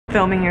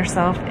Filming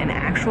yourself in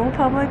actual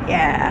public?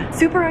 Yeah.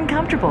 Super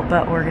uncomfortable,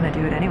 but we're gonna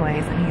do it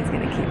anyways, and he's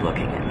gonna keep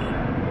looking at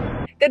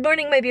me. Good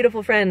morning, my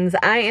beautiful friends.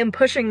 I am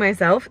pushing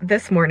myself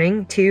this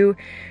morning to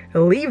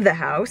leave the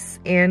house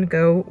and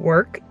go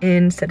work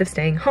instead of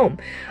staying home.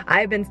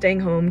 I've been staying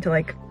home to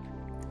like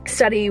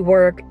study,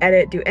 work,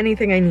 edit, do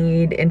anything I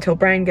need until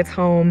Brian gets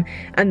home,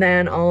 and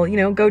then I'll, you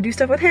know, go do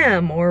stuff with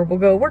him, or we'll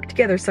go work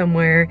together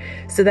somewhere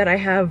so that I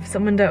have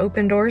someone to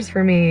open doors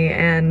for me.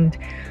 And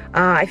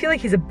I feel like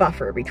he's a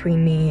buffer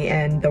between me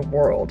and the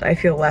world. I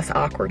feel less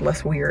awkward,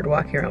 less weird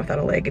walking around without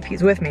a leg if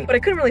he's with me. But I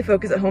couldn't really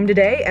focus at home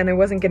today, and I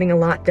wasn't getting a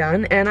lot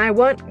done, and I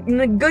want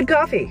good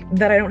coffee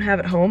that I don't have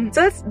at home.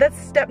 So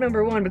that's step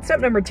number one. But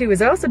step number two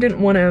is I also didn't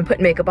want to put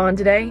makeup on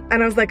today,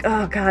 and I was like,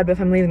 oh god, but if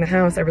I'm leaving the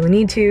house, I really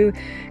need to,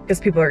 because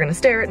people are gonna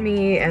stare at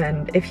me.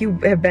 And if you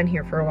have been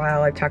here for a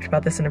while, I've talked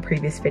about this in a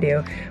previous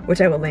video,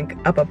 which I will link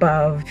up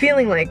above.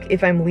 Feeling like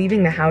if I'm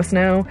leaving the house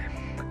now,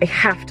 I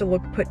have to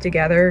look put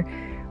together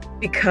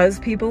because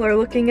people are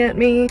looking at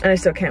me, and I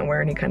still can't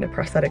wear any kind of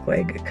prosthetic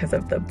leg because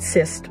of the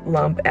cyst,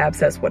 lump,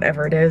 abscess,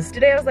 whatever it is.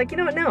 Today I was like, you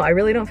know what, no, I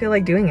really don't feel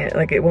like doing it.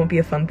 Like, it won't be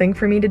a fun thing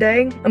for me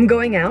today. I'm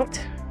going out,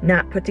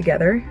 not put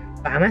together,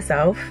 by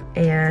myself,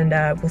 and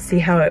we'll see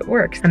how it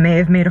works. I may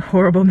have made a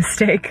horrible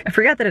mistake. I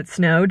forgot that it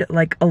snowed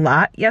like a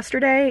lot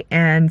yesterday,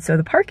 and so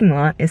the parking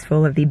lot is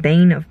full of the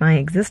bane of my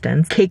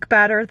existence, cake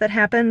batter that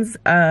happens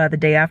the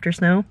day after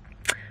snow.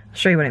 I'll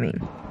show you what I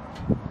mean.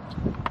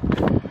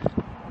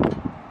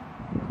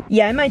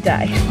 Yeah, I might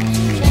die.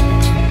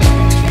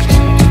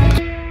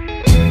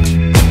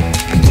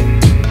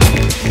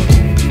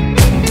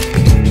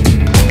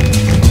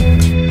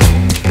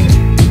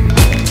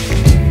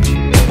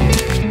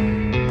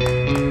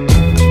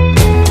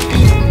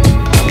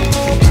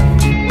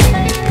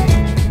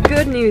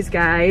 Good news,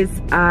 guys.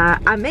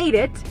 I made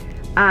it.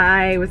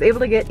 I was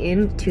able to get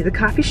into the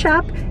coffee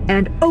shop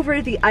and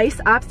over the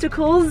ice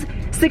obstacles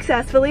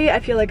successfully. I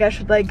feel like I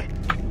should like,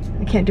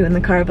 I can't do it in the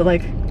car, but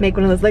like make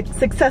one of those like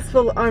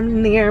successful arms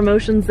in the air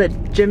motions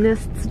that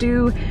gymnasts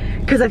do,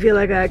 because I feel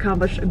like I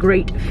accomplished a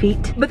great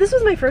feat. But this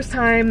was my first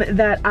time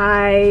that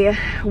I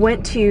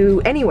went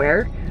to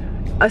anywhere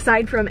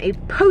aside from a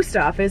post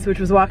office, which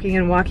was walking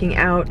in, walking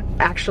out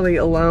actually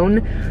alone,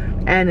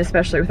 and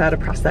especially without a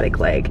prosthetic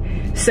leg.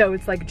 So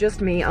it's like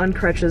just me on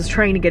crutches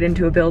trying to get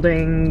into a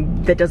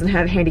building that doesn't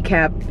have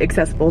handicap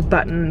accessible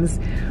buttons,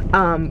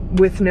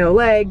 with no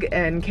leg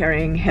and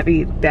carrying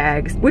heavy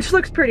bags, which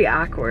looks pretty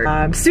awkward.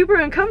 I'm super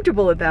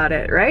uncomfortable about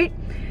it, right?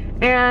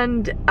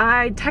 And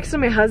I texted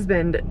my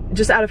husband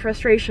just out of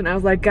frustration. I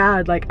was like,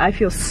 God, like I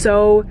feel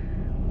so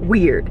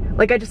weird.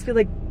 Like I just feel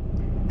like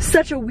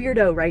such a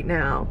weirdo right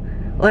now.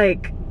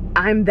 Like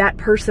I'm that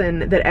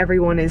person that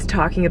everyone is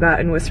talking about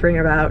and whispering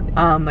about.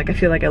 Like I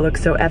feel like I look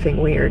so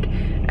effing weird.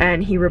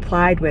 And he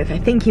replied with, I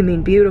think you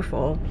mean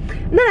beautiful.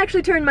 And that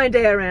actually turned my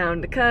day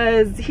around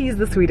because he's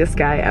the sweetest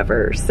guy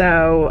ever.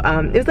 So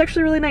it was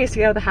actually really nice to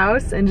get out of the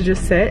house and to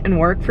just sit and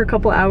work for a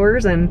couple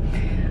hours, and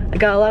I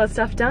got a lot of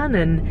stuff done,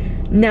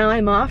 and now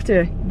I'm off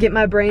to get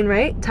my brain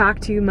right, talk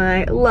to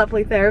my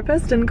lovely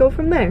therapist, and go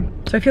from there.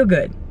 So I feel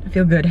good. I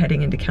feel good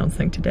heading into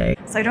counseling today.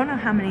 So I don't know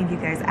how many of you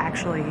guys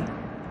actually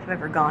have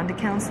ever gone to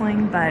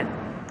counseling, but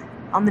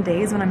on the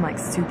days when I'm like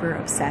super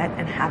upset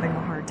and having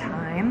a hard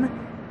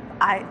time,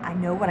 I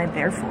know what I'm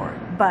there for.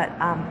 But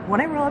when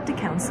I roll up to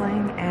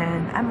counseling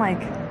and I'm like,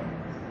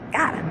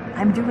 God,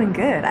 I'm doing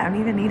good. I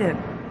don't need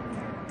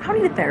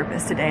a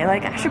therapist today.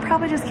 Like I should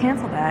probably just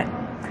cancel that.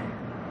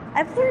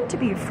 I've learned to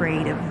be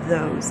afraid of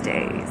those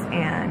days,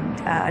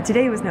 and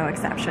today was no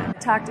exception. I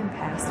talked in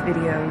past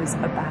videos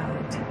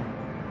about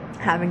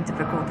having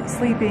difficulty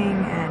sleeping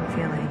and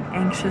feeling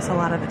anxious a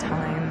lot of the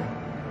time.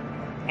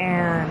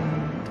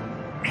 And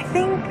I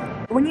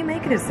think when you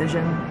make a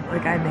decision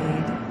like I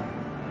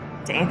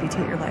made to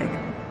amputate your leg,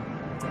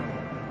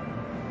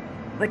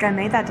 like I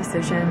made that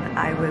decision,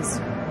 I was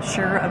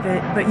sure of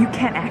it, but you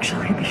can't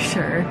actually be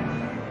sure.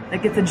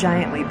 Like it's a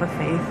giant leap of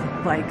faith,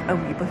 like a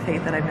leap of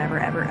faith that I've never,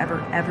 ever,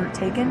 ever, ever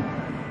taken.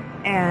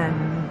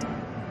 And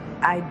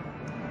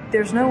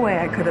there's no way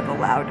I could have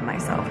allowed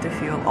myself to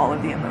feel all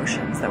of the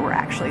emotions that were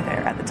actually there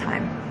at the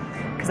time.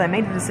 Because I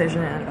made a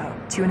decision, and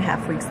about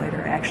 2.5 weeks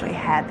later, I actually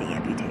had the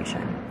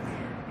amputation.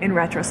 In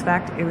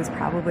retrospect, it was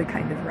probably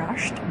kind of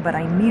rushed, but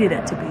I needed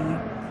it to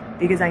be,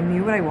 because I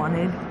knew what I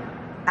wanted,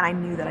 and I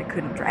knew that I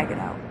couldn't drag it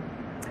out.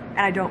 And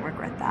I don't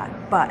regret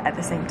that, but at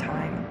the same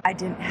time, I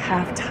didn't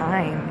have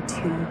time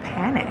to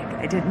panic.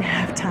 I didn't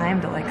have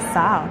time to like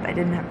sob. I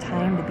didn't have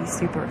time to be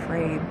super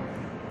afraid.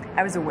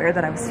 I was aware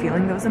that I was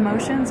feeling those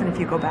emotions, and if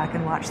you go back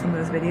and watch some of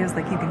those videos,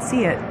 like you can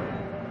see it.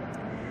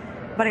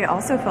 But I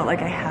also felt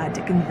like I had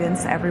to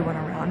convince everyone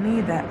around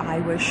me that I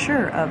was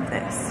sure of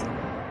this,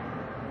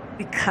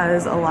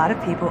 because a lot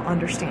of people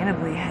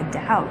understandably had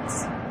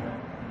doubts.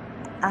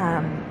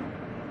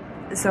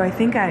 So I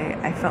think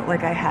I felt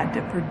like I had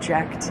to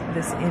project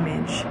this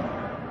image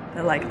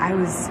that like I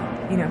was,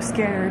 you know,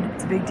 scared,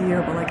 it's a big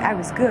deal, but like I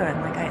was good,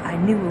 like I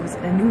knew what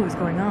was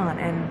going on.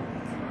 And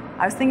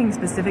I was thinking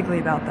specifically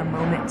about the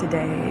moment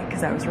today,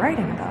 because I was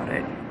writing about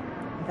it,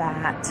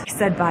 that. I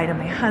said bye to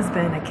my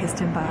husband, I kissed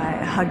him bye,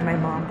 I hugged my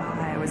mom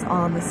bye, I was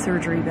on the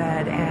surgery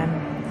bed, and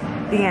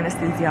the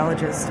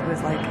anesthesiologist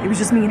was like, it was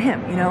just me and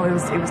him, you know, it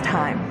was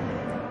time.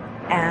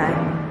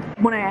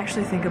 And when I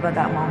actually think about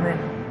that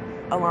moment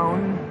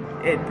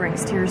alone, it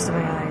brings tears to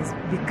my eyes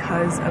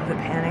because of the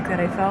panic that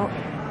I felt.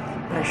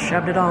 But I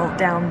shoved it all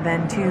down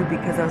then too,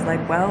 because I was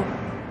like, well,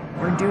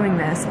 we're doing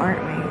this, aren't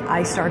we?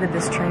 I started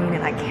this train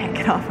and I can't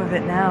get off of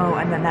it now.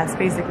 And then that's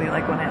basically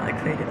like when I like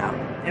faded out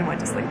and went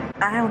to sleep.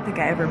 I don't think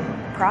I ever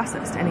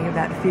processed any of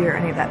that fear,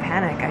 any of that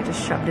panic. I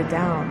just shoved it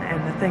down.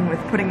 And the thing with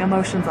putting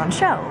emotions on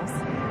shelves,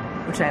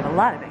 which I have a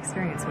lot of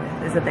experience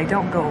with, is that they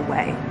don't go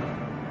away.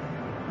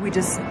 We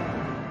just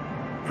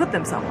put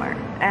them somewhere.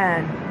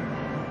 And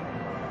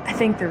I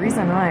think the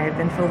reason why I've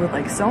been filled with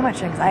like so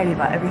much anxiety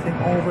about everything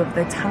all of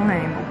the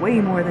time,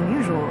 way more than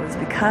usual, is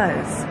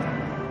because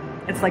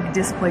it's like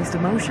displaced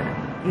emotion,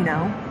 you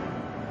know?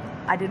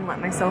 I didn't let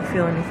myself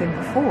feel anything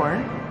before,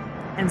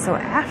 and so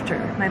after,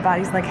 my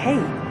body's like, hey,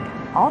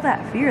 all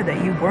that fear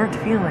that you weren't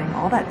feeling,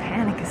 all that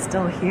panic is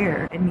still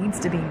here. It needs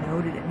to be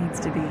noted, it needs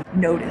to be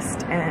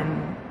noticed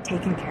and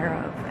taken care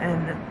of.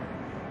 And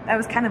that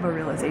was kind of a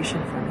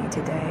realization for me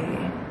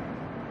today.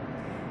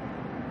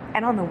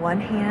 And on the one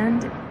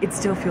hand, it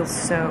still feels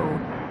so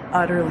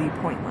utterly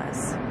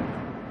pointless.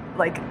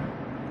 Like,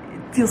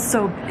 it feels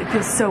so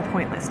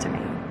pointless to me.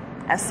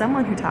 As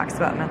someone who talks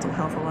about mental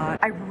health a lot,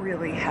 I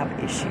really have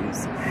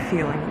issues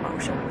feeling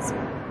emotions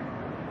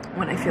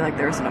when I feel like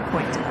there isn't a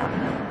point to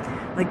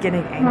them. Like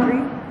getting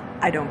angry,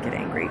 I don't get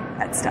angry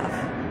at stuff,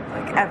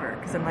 like ever,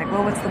 because I'm like,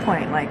 well, what's the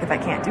point? Like, if I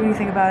can't do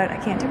anything about it,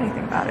 I can't do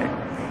anything about it,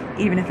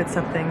 even if it's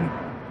something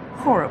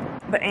horrible.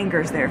 But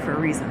anger's there for a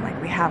reason. Like,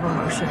 we have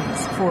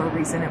emotions for a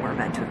reason and we're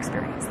meant to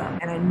experience them.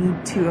 And I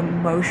need to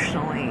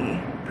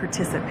emotionally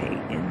participate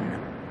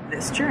in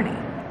this journey.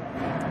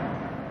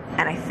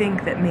 And I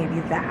think that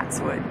maybe that's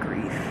what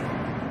grief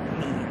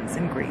means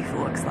and grief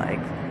looks like.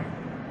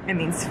 It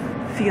means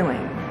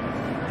feeling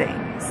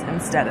things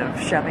instead of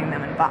shoving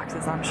them in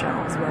boxes on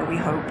shelves where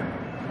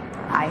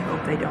I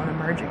hope they don't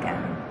emerge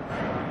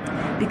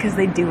again. Because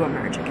they do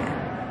emerge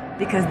again.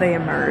 Because they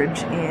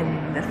emerge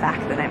in the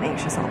fact that I'm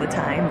anxious all the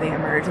time. They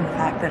emerge in the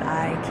fact that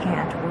I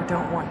can't or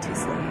don't want to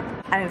sleep.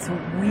 And it's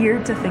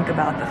weird to think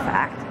about the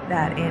fact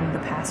that in the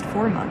past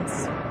 4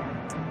 months,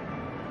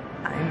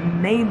 I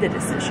made the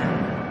decision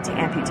to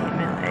amputate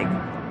my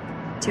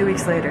leg. 2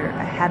 weeks later,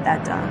 I had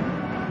that done.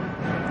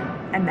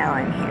 And now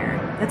I'm here.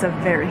 That's a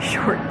very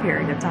short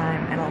period of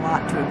time and a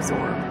lot to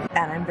absorb.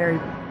 And I'm very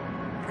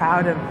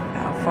proud of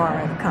how far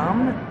I've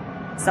come.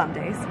 Some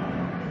days.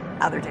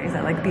 Other days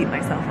I like beat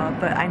myself up,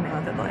 but I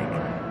know that like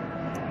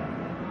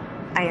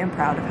I am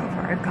proud of how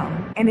far I've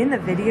come. And in the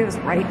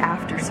videos right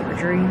after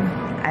surgery,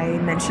 I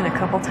mention a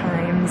couple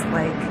times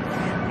like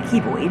I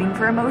keep waiting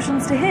for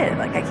emotions to hit,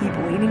 like I keep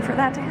waiting for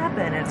that to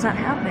happen and it's not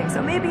happening,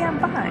 so maybe I'm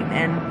fine.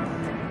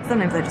 And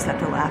sometimes I just have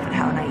to laugh at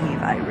how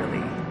naive I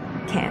really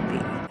can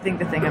be. I think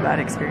the thing about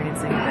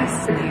experiencing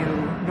this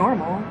new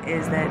normal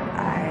is that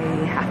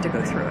I have to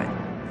go through it.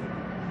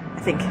 I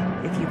think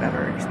if you've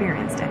ever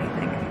experienced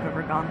anything, if you've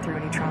ever gone through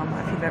any trauma,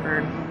 if you've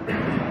ever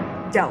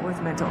dealt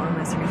with mental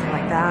illness or anything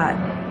like that,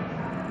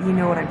 you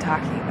know what I'm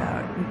talking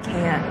about. You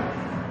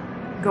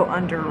can't go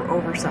under or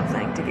over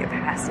something to get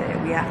past it.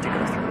 We have to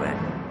go through it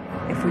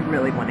if we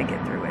really want to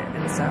get through it.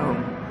 And so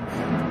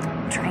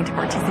I'm trying to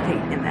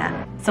participate in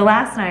that. So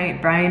last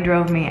night, Brian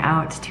drove me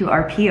out to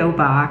our P.O.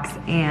 box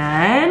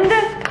and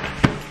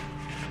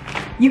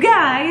you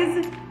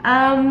guys,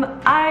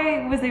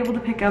 I was able to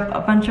pick up a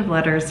bunch of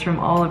letters from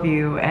all of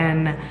you,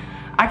 and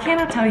I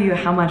cannot tell you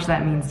how much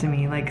that means to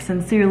me. Like,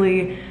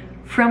 sincerely,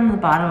 from the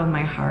bottom of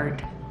my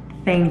heart,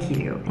 thank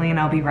you. And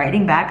I'll be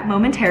writing back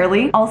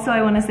momentarily. Also,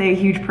 I want to say a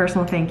huge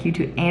personal thank you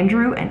to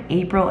Andrew and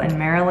April and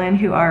Marilyn,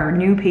 who are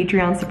new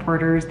Patreon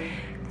supporters.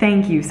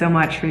 Thank you so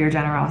much for your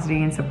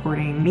generosity in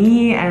supporting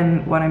me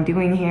and what I'm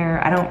doing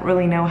here. I don't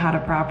really know how to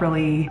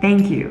properly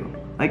thank you.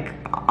 Like,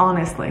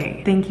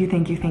 honestly, thank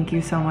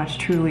you so much,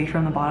 truly,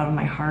 from the bottom of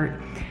my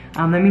heart.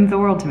 That means the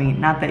world to me.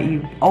 Not that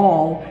you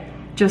all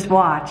just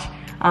watch,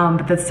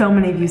 but that so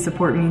many of you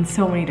support me in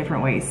so many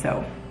different ways.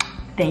 So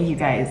thank you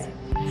guys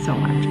so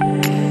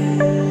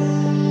much.